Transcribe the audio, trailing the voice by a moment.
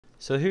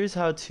So here's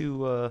how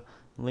to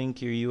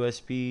link your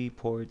USB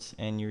ports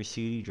and your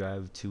CD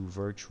drive to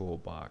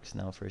VirtualBox.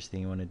 Now first thing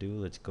you want to do,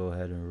 let's go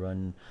ahead and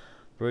run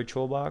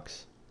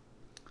VirtualBox.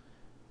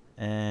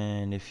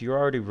 And if you're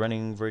already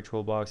running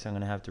VirtualBox, I'm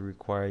going to have to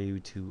require you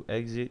to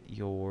exit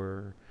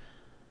your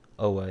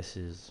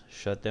OSs,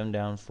 shut them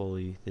down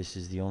fully. This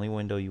is the only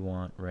window you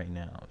want right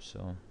now.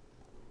 So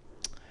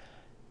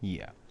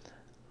yeah.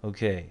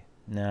 Okay,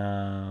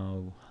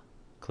 now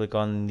click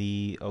on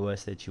the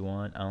OS that you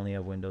want. I only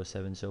have Windows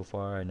 7 so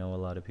far. I know a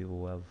lot of people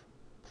who have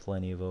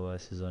plenty of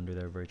OSs under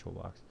their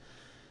VirtualBox.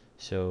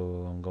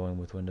 So I'm going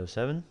with Windows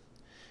 7.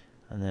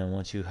 And then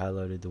once you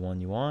highlighted the one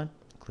you want,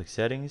 click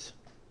Settings.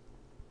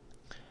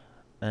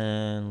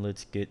 And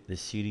let's get the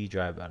CD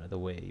drive out of the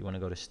way. You want to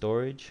go to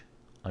Storage.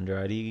 Under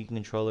ID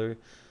controller,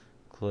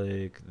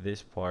 click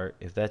this part.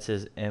 If that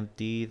says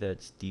empty,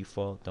 that's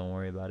default. Don't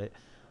worry about it.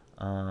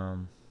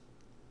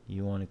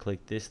 You want to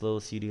click this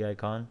little CD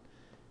icon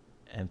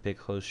and pick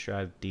host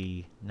drive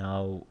D.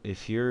 Now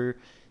if your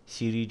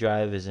CD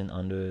drive isn't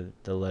under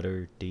the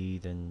letter D,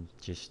 then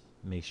just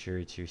make sure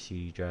it's your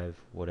CD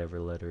drive, whatever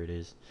letter it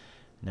is.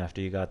 And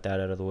after you got that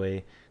out of the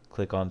way,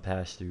 click on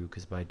pass through,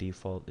 because by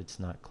default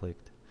it's not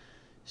clicked,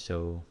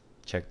 so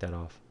check that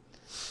off.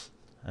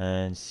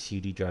 And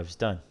CD drive's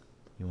done.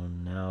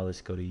 Now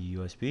let's go to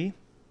USB.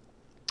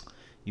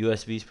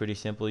 USB is pretty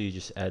simple. You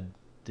just add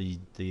the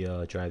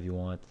drive you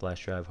want,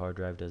 flash drive, hard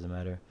drive, doesn't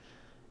matter,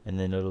 and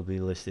then it'll be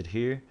listed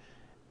here.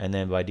 And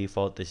then by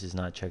default this is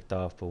not checked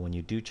off, but when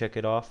you do check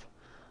it off,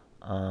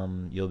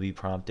 you'll be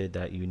prompted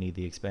that you need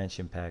the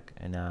expansion pack.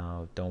 And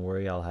now don't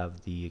worry, I'll have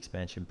the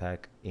expansion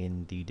pack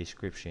in the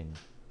description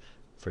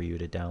for you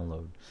to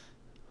download,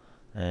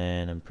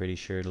 and I'm pretty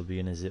sure it'll be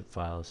in a zip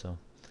file, so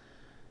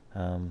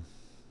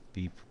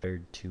be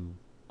prepared to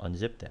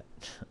unzip that.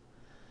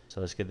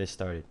 So let's get this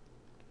started.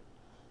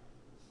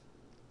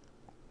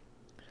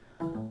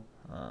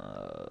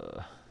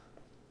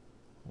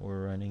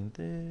 We're running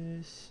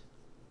this.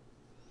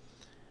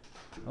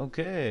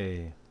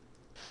 Okay.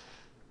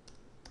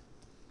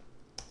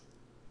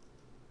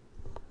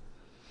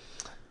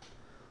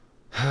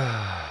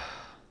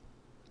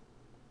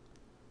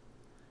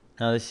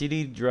 Now the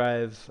CD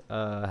drive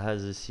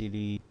has a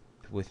CD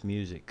with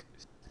music,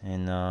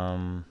 and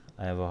I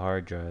have a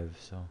hard drive,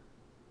 so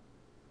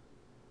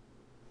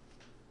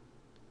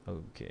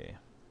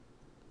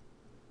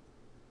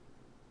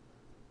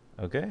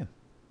okay,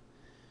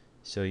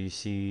 so you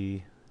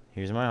see,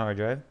 here's my hard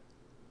drive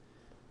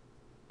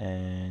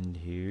and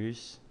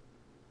here's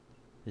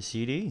the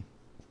CD.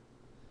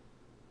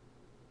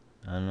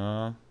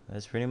 And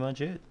that's pretty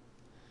much it.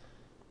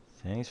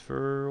 Thanks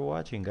for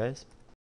watching, guys.